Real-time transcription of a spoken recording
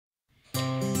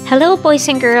Hello boys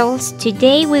and girls,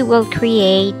 today we will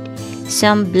create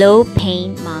some blow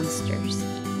paint monsters.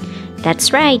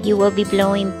 That's right, you will be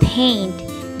blowing paint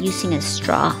using a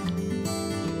straw.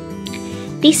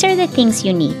 These are the things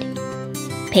you need: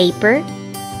 paper,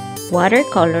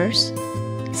 watercolors,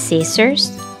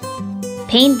 scissors,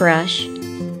 paintbrush,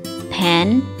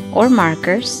 pen or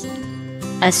markers,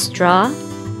 a straw,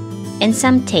 and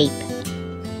some tape.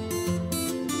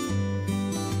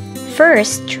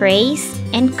 First, trace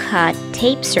and cut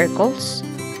tape circles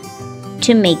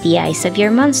to make the eyes of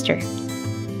your monster.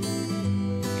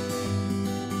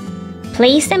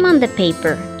 Place them on the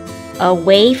paper,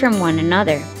 away from one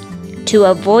another, to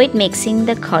avoid mixing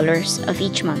the colors of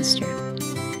each monster.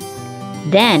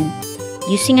 Then,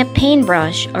 using a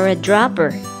paintbrush or a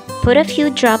dropper, put a few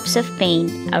drops of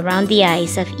paint around the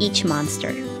eyes of each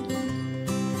monster.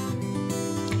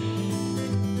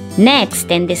 Next,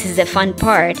 and this is the fun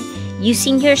part,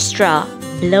 using your straw,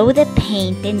 blow the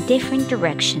paint in different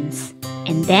directions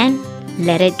and then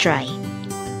let it dry.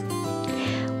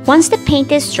 Once the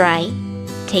paint is dry,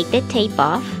 take the tape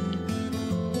off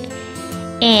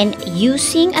and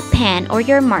using a pen or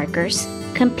your markers,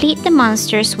 complete the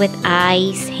monsters with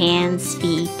eyes, hands,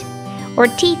 feet, or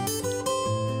teeth.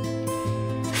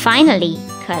 Finally,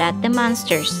 cut out the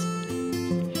monsters.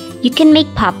 You can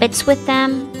make puppets with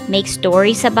them, make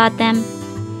stories about them,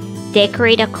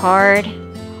 decorate a card,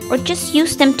 or just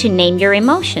use them to name your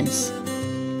emotions.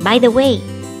 By the way,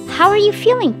 how are you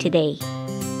feeling today?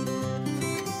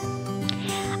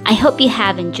 I hope you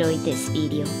have enjoyed this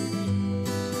video.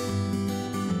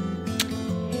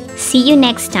 See you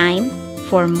next time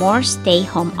for more stay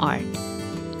home art.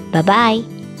 Bye-bye.